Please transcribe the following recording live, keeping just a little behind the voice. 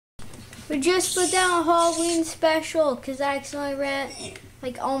We just put down a Halloween special because I accidentally ran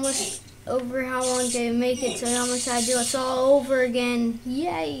like almost over how long they make it, so I almost had to do it all over again.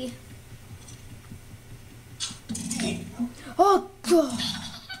 Yay! Oh God!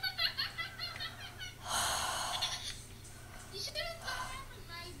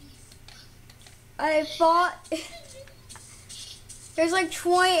 I thought there's like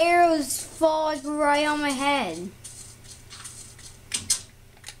 20 arrows falling right on my head.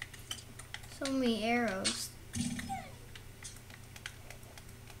 So many arrows.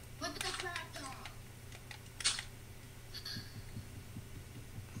 What the crap, dog?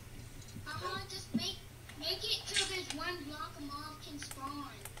 Just make it so there's one block a mob can spawn.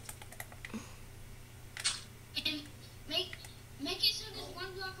 And make it so there's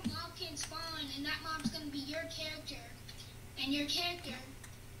one block a mob can spawn, and that mob's gonna be your character, and your character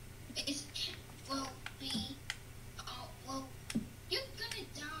will be you're gonna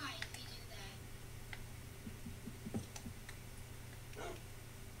die if you do that.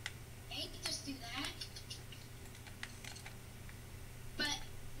 Hey, just do that. But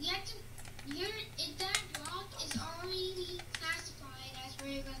you have to. If that block is already classified as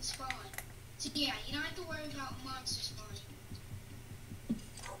where you're gonna spawn. So yeah, you don't have to worry about monsters spawning.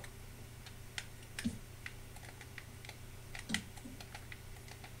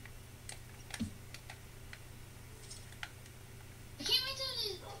 I can't wait till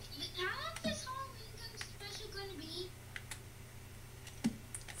how long is this Halloween special gonna be?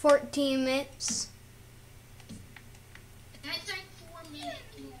 14 minutes. That's like 4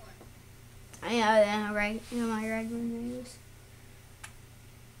 minutes more. I know, right? You know my regular news.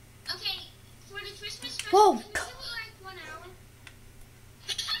 Okay, for the Christmas special, Whoa! can we do it like 1 hour?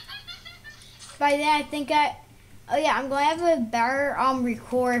 By then, I think oh yeah, I'm going to have a better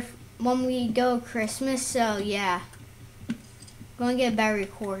record when we go Christmas. So yeah, I'm going to get a better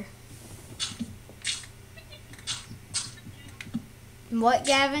record. What,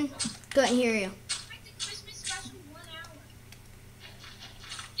 Gavin? Couldn't hear you. Like the Christmas special 1 hour.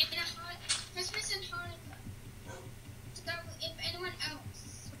 And Christmas and Hanukkah. So if anyone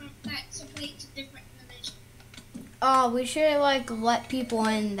else that's played to different religion. Oh, we should like let people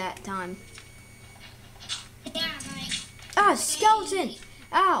in that time. Yeah, like. Ah, skeleton!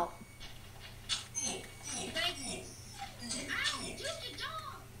 Ow! Ow, dude, the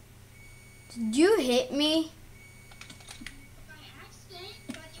dog! Did you hit me? By accident,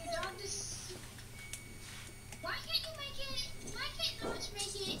 but your dog just. Why can't you make it? Why can't dogs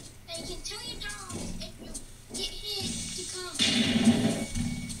make it? They can tell your dog if you get hit to come.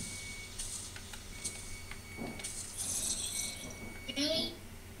 Really?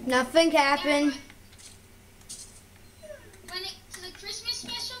 Nothing happened. To the Christmas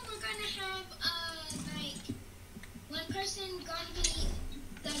special, we're gonna have like one person gonna be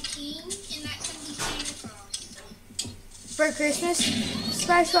the king, and that's gonna be Santa Claus. For Christmas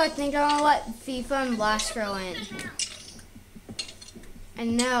special, I think I'm gonna let FIFA and Blasco in. I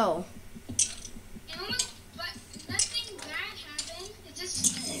know. But nothing bad happened. It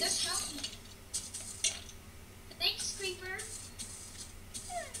just helped me. Thanks, Creeper.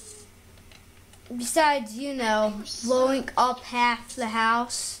 Besides, you know, blowing up half the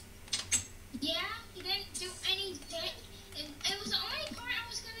house. Yeah, he didn't do any damage. It was the only part I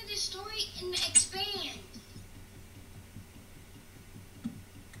was gonna destroy and expand.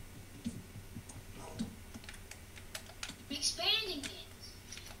 I'm expanding it.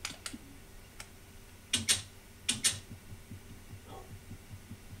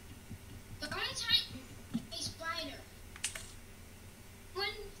 The only time a spider.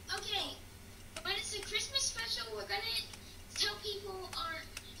 When it's a Christmas special, we're gonna tell people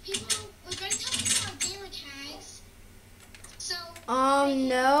we're gonna tell people our gamer tags. So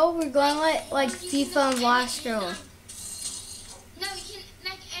No, we're gonna let like FIFA and Blasco. No, we can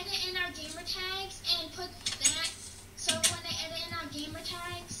like edit in our gamer tags and put that. So when they edit in our gamer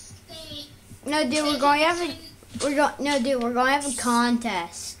tags, No, dude, we're going to have a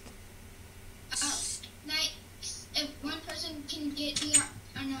contest. Like if one person can be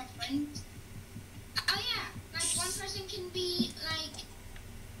our friend. Oh yeah, like one person can be like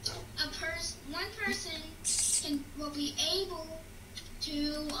one person will be able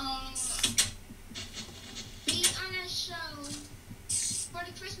to be on a show for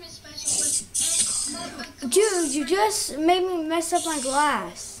the Christmas special. Dude, you just made me mess up my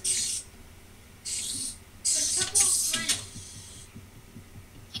glass. With a couple of friends.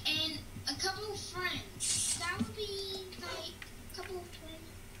 And a couple of friends. That would be like a couple of friends.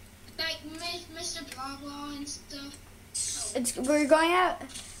 Like Mr. Blah Blah and stuff. We're going to have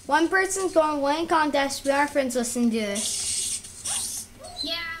one person's going to win a contest. We our friends listen to this.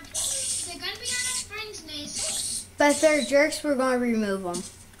 Yeah, But if they're jerks, we're going to remove them.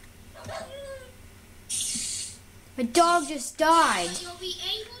 My dog just died. But you'll be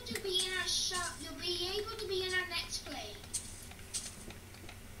able to be in our shop. You'll be able to be in our next play.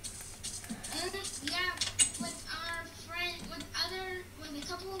 Yeah, with our friend, with a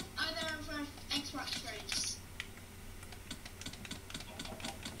couple of other of our Xbox friends.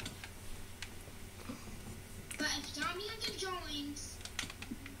 But if Zombie Hunter joins,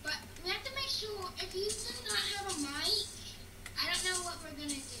 but we have to make sure if he does not have a mic, I don't know what we're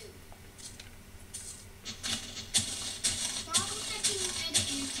gonna do. Follow checking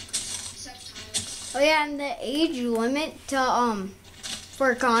editing subtitles. Oh yeah, and the age limit to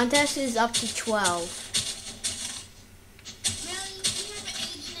for a contest is up to 12. Really? We have an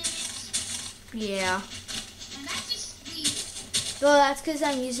age limit? Yeah. And that's just weird. Well, that's because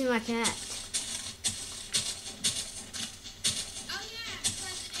I'm using my Kinect. Oh yeah,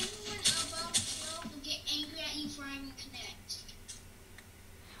 because anyone above 12 will get angry at you for having Connect.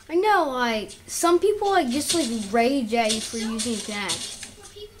 I know, like, some people like just like rage at you It's for so using bad Kinect. for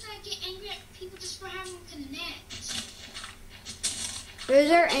people that get angry at people just for having Connect.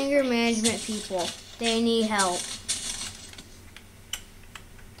 Those are anger management people. They need help.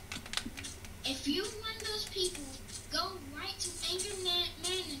 If you're one of those people, go right to anger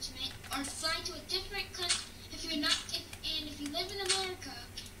management or fly to a different country. If you're not, if you live in America,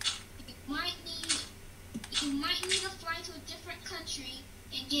 you might need to fly to a different country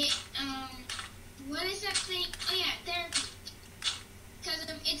and get what is that thing? Oh yeah, therapy. Because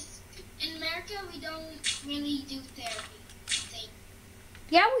it's in America, we don't really do therapy.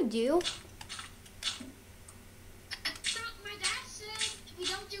 Yeah, we do. My dad said we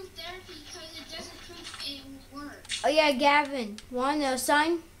don't do therapy because it doesn't prove it will work. Oh yeah, Gavin, wanna know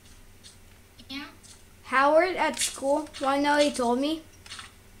something? Yeah? Howard at school, wanna know what he told me?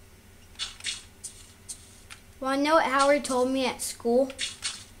 Wanna know what Howard told me at school?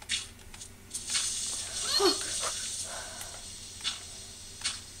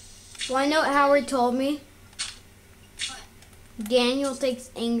 Wanna know what Howard told me? What? Daniel takes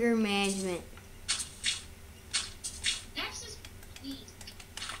anger management. That's just weak.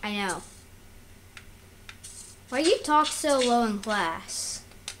 I know. Why do you talk so low in class?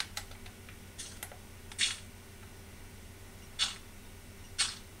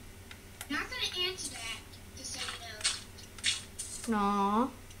 Not gonna answer that, just so you know. Aw.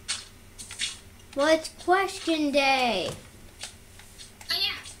 Well, it's question day. Oh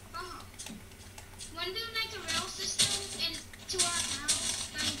yeah, wanna do like a rail system and to our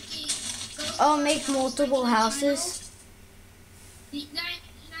house, like it goes to Oh, our make house, multiple like a houses? tunnel.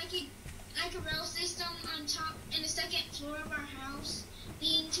 Like a rail system on top in the second floor of our house,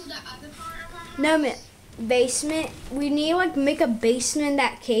 leading to the other part of our house. No, basement. We need to like make a basement in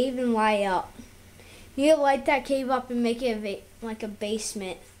that cave and light up. You need to light that cave up and make it like a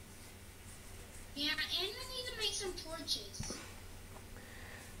basement. Yeah, and we need to make some torches.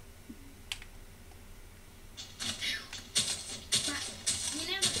 But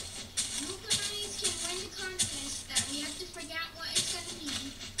remember, you guys can win the contest that we have to figure out what it's gonna be.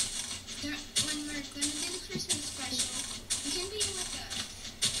 When we're gonna do the Christmas special, you can be with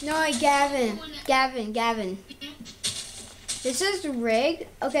us. No, like Gavin. Yeah. This is rigged.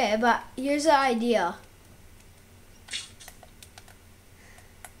 Okay, but here's the idea.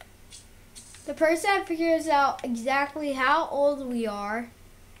 The person that figures out exactly how old we are,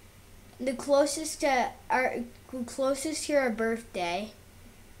 the closest to our birthday,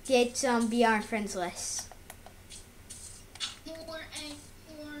 gets be on our friends list. For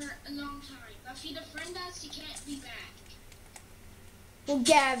a long time. But if you defriend us, you can't be back. Well,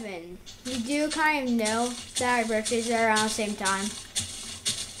 Gavin, we do kind of know that our birthdays are around the same time.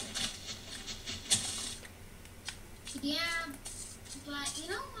 Yeah, but you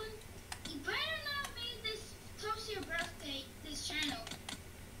know what? You better not make this close to your birthday, this channel.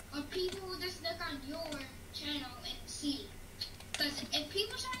 Or people will just look on your channel and see. Because if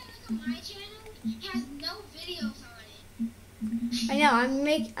people try to look on my channel, it has no videos on it. I know. I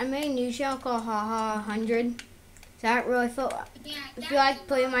made a new channel called Haha 100. So I really feel like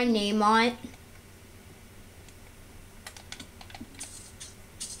putting my name on it.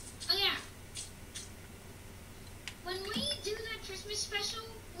 Oh yeah. When we do that Christmas special,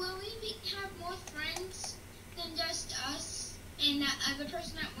 will we have more friends than just us and that other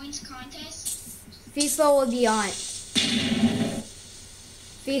person that wins contest? FIFA will be on it.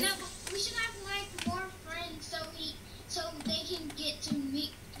 No, we should have like more friends so they can get to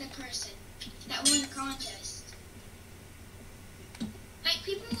meet the person that won the contest. Like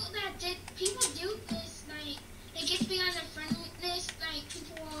people do this, like they get to be on the friend list, like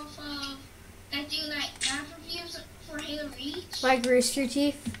people off of that do like map reviews Like Rooster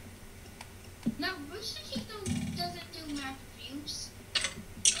Teeth? No, Rooster Teeth doesn't do map reviews.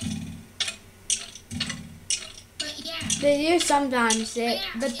 But yeah. They do sometimes,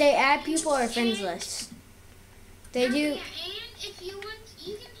 but they add if people or friends and- list. They do. Yeah, and if you want,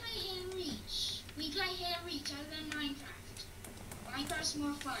 you can play Hand Reach. We play Hand Reach other than Minecraft. Minecraft's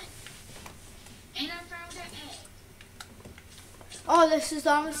more fun. And I found an egg. Oh, this is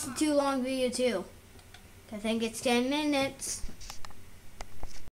almost a too long video too. I think it's 10 minutes.